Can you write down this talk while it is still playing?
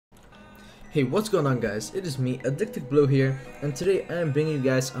Hey, what's going on guys? It is me, Addicted Blue here, and today I am bringing you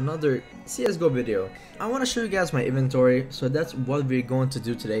guys another CSGO video. I want to show you guys my inventory, so that's what we're going to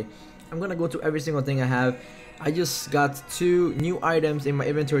do today. I'm going to go through every single thing I have. I just got 2 new items in my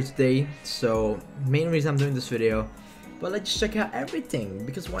inventory today, so main reason I'm doing this video. But let's just check out everything,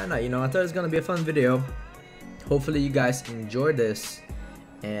 because why not, you know, I thought it was going to be a fun video. Hopefully you guys enjoy this,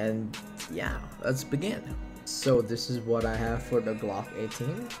 and yeah, let's begin. So this is what I have for the Glock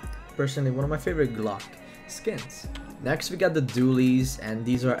 18. Personally, one of my favorite Glock skins. Next we got the dualies, and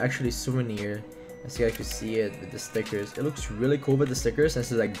these are actually souvenir. As you guys can see it with the stickers. It looks really cool with the stickers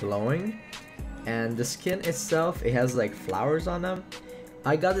since it's like glowing. And the skin itself, it has like flowers on them.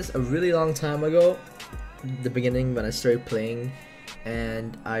 I got this a really long time ago, the beginning when I started playing,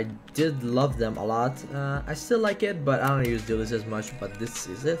 and I did love them a lot. I still like it, but I don't use dualies as much, but this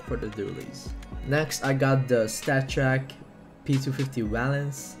is it for the dualies. Next I got the StatTrak P250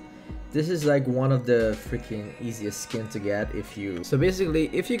 Valence. This is like one of the freaking easiest skin to get if you... So basically,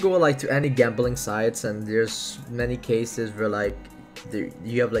 if you go like to any gambling sites, and there's many cases where like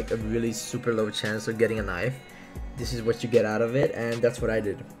you have like a really super low chance of getting a knife, this is what you get out of it, and that's what I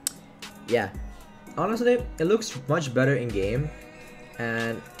did. Yeah, honestly, it looks much better in game,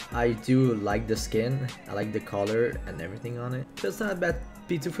 and I do like the skin. I like the color and everything on it. So it's not a bad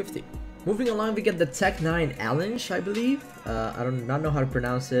P250. Moving along, we get the Tech 9 Allench, I believe. I don't know how to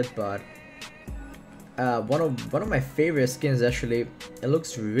pronounce it, but one of my favorite skins actually. It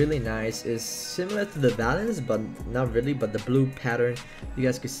looks really nice. It's similar to the Valence, but not really. But the blue pattern, you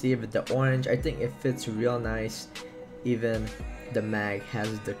guys can see it with the orange. I think it fits real nice. Even the mag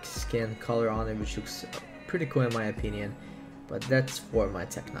has the skin color on it, which looks pretty cool in my opinion. But that's for my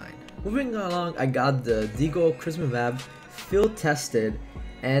Tech 9. Moving along, I got the Deagle Christmas field tested.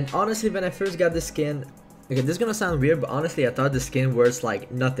 And honestly, when I first got this skin, okay, this is gonna sound weird, but honestly, I thought the skin was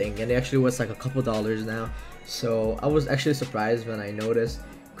like nothing, and it actually was like a couple dollars now. So I was actually surprised when I noticed.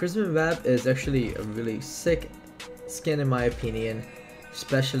 Christmas Web is actually a really sick skin in my opinion,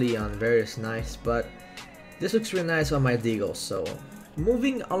 especially on various knives. But this looks really nice on my Deagle. So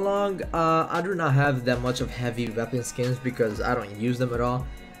moving along, I do not have that much of heavy weapon skins because I don't use them at all.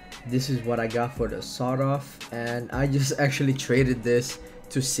 This is what I got for the sawed off, and I just actually traded this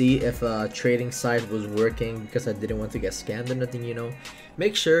to see if a trading site was working because I didn't want to get scammed or nothing, you know.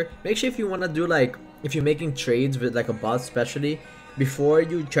 Make sure if you want to do like, if you're making trades with like a bot especially, before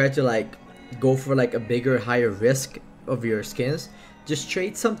you try to like go for like a bigger, higher risk of your skins, just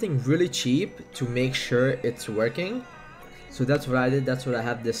trade something really cheap to make sure it's working. So that's what I did. That's what I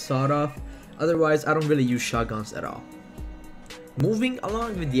have this sawed off. Otherwise, I don't really use shotguns at all. Moving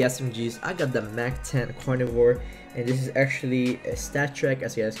along with the SMGs, I got the MAC-10 Carnivore, and this is actually a StatTrak,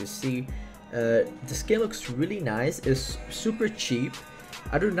 as you guys can see. The skin looks really nice. It's super cheap.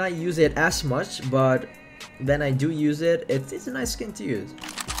 I do not use it as much, but when I do use it, it's a nice skin to use.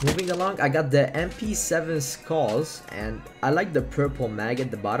 Moving along, I got the MP7 Skulls, and I like the purple mag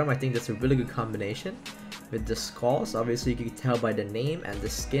at the bottom. I think that's a really good combination with the skulls. Obviously, you can tell by the name and the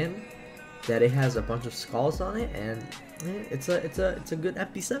skin that it has a bunch of skulls on it, and it's a good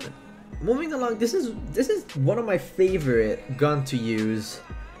MP7. Moving along, this is one of my favorite gun to use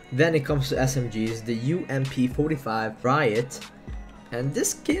when it comes to SMGs, the UMP45 Riot, and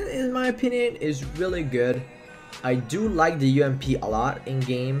this skin in my opinion is really good. I do like the UMP a lot in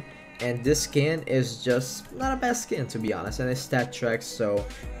game, and this skin is just not a bad skin to be honest, and it's StatTrak, so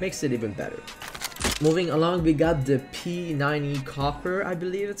makes it even better. Moving along, we got the P90 Copper, I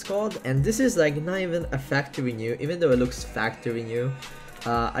believe it's called, and this is like not even a factory new, even though it looks factory new.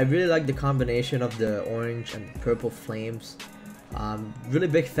 I really like the combination of the orange and the purple flames. Really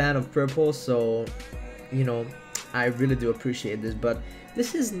big fan of purple, so you know, I really do appreciate this. But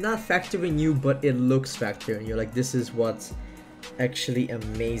this is not factory new, but it looks factory new. Like, this is what's actually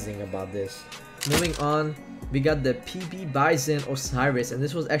amazing about this. Moving on, we got the PB Bison Osiris, and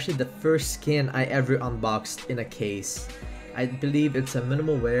this was actually the first skin I ever unboxed in a case. I believe it's a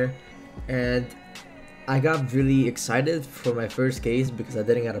minimal wear, and I got really excited for my first case because I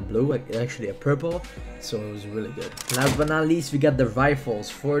didn't get a blue, like actually a purple, so it was really good. Last but not least, we got the rifles.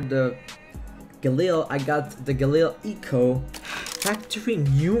 For the Galil, I got the Galil Eco factory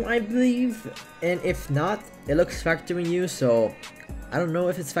new, I believe, and if not, it looks factory new, so I don't know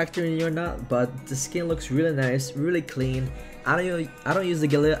if it's factory new or not, but the skin looks really nice, really clean. I don't use the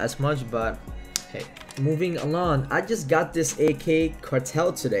Galil as much, but hey. Moving along, I just got this AK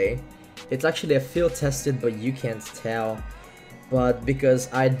Cartel today. It's actually a field tested, but you can't tell. But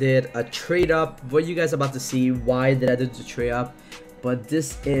because I did a trade up, what you guys are about to see, why did I do the trade up? But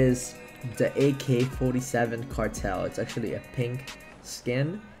this is the AK-47 Cartel. It's actually a pink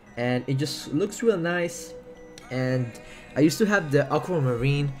skin, and it just looks real nice. And I used to have the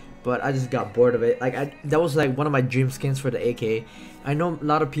aquamarine, but I just got bored of it. Like that was like one of my dream skins for the AK. I know a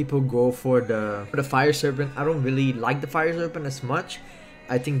lot of people go for the fire serpent. I don't really like the fire serpent as much.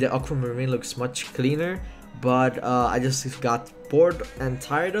 I think the aquamarine looks much cleaner, but I just got bored and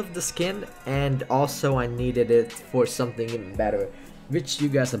tired of the skin, and also I needed it for something even better, which you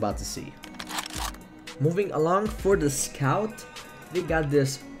guys are about to see. Moving along, for the scout, we got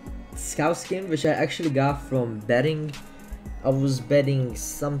this scout skin, which I actually got from betting. I was betting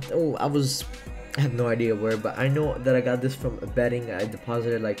something. I have no idea where, but I know that I got this from betting. I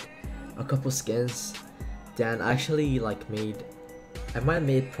deposited like a couple skins, then I actually like I might have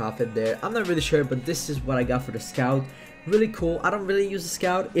made profit there. I'm not really sure, but this is what I got for the scout. Really cool. I don't really use the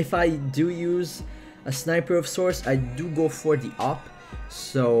scout. If I do use a sniper of sorts, I do go for the op,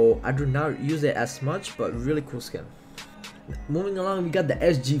 so I do not use it as much, but really cool skin. Moving along, we got the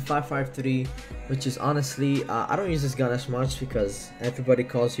SG553, which is honestly, I don't use this gun as much because everybody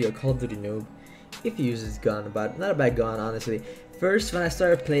calls you a Call of Duty noob if you use this gun, but not a bad gun honestly. First, when I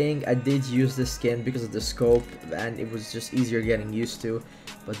started playing, I did use this skin because of the scope, and it was just easier getting used to.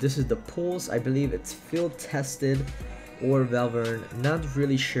 But this is the Pulse. I believe it's field tested or Velvern, not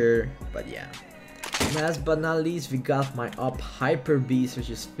really sure, but yeah. Last but not least, we got my Op Hyper Beast, which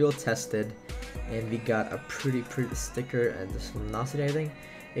is field tested, and we got a pretty sticker and this luminosity. I think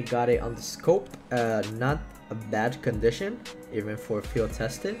it got it on the scope, not a bad condition even for field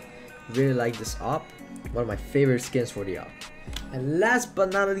tested. Really like this op, one of my favorite skins for the op. And last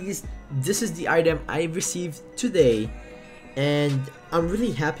but not least, this is the item I received today, and I'm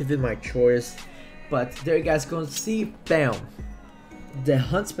really happy with my choice. But there you guys gonna see, bam, the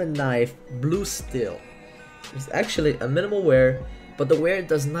Huntsman knife blue steel. It's actually a minimal wear, but the wear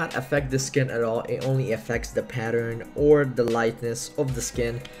does not affect the skin at all. It only affects the pattern or the lightness of the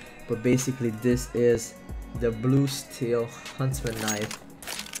skin. But basically this is the blue steel Huntsman knife.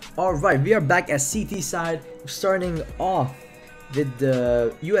 Alright, we are back at CT side, starting off with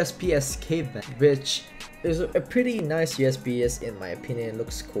the USP Escape Vent, which is a pretty nice USP in my opinion. It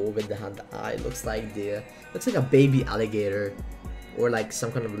looks cool with the eye. Looks like a baby alligator, or like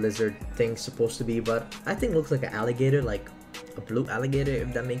some kind of lizard thing supposed to be, but I think it looks like an alligator, like a blue alligator,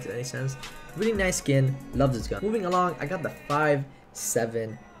 if that makes any sense. Really nice skin, love this gun. Moving along, I got the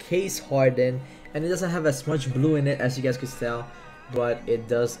 5.7 case hardened, and it doesn't have as much blue in it as you guys could tell, but it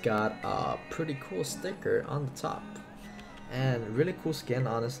does got a pretty cool sticker on the top, and really cool skin.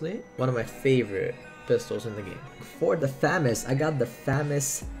 Honestly, one of my favorite pistols in the game. For the FAMAS, I got the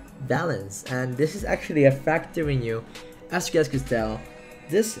FAMAS Valence, and this is actually a factory new. As you guys could tell,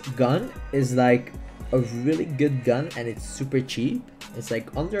 this gun is like a really good gun, and it's super cheap. It's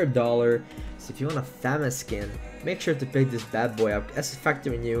like under $1. So if you want a FAMAS skin, make sure to pick this bad boy up as a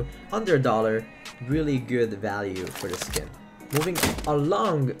factory new, under $1. Really good value for the skin. Moving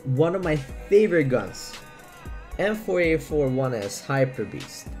along, one of my favorite guns, M4A41S Hyper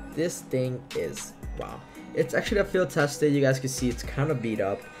Beast. This thing is wow. It's actually a field tested. You guys can see it's kind of beat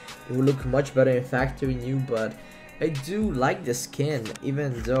up. It will look much better in factory new, but I do like the skin,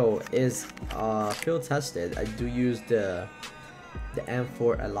 even though it's field tested. I do use the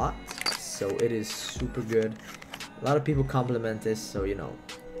M4 a lot, so it is super good. A lot of people compliment this, so you know.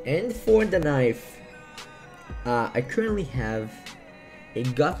 And for the knife, I currently have a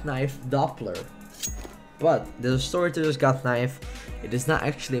gut knife Doppler, but there's a story to this gut knife. It is not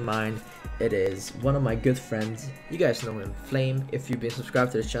actually mine. It is one of my good friends. You guys know him, Flame. If you've been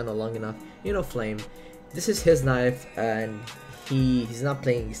subscribed to this channel long enough, you know Flame. This is his knife, and he's not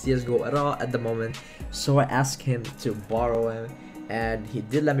playing CSGO at all at the moment, so I asked him to borrow him, and he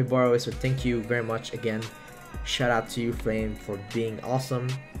did let me borrow it, so thank you very much again. Shout out to you, Flame, for being awesome.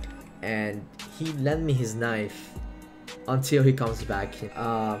 And he lent me his knife until he comes back.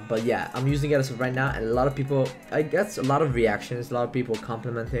 But yeah, I'm using it as of right now, and a lot of people, I get a lot of reactions, a lot of people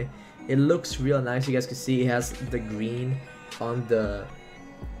compliment it. It looks real nice. You guys can see it has the green on the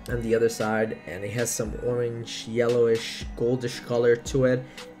other side, and it has some orange, yellowish, goldish color to it.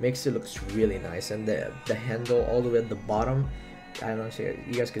 Makes it looks really nice. And the handle all the way at the bottom, I don't know if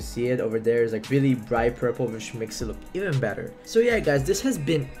you guys can see it over there, is like really bright purple, which makes it look even better. So yeah guys, this has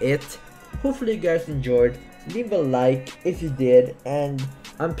been it. Hopefully you guys enjoyed. Leave a like if you did, and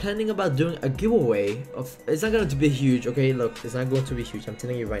I'm planning about doing a giveaway of, it's not going to be huge, okay? Look, it's not going to be huge, I'm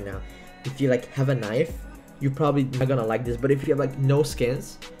telling you right now. If you like have a knife, you're probably not gonna like this, but if you have like no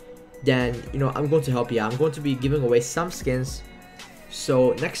skins, then you know I'm going to help you out. I'm going to be giving away some skins,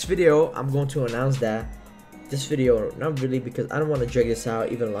 so next video I'm going to announce that. This video, not really, because I don't want to drag this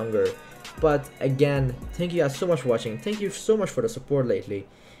out even longer. But again, thank you guys so much for watching. Thank you so much for the support lately,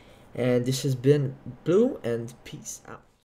 And this has been Blue, and peace out.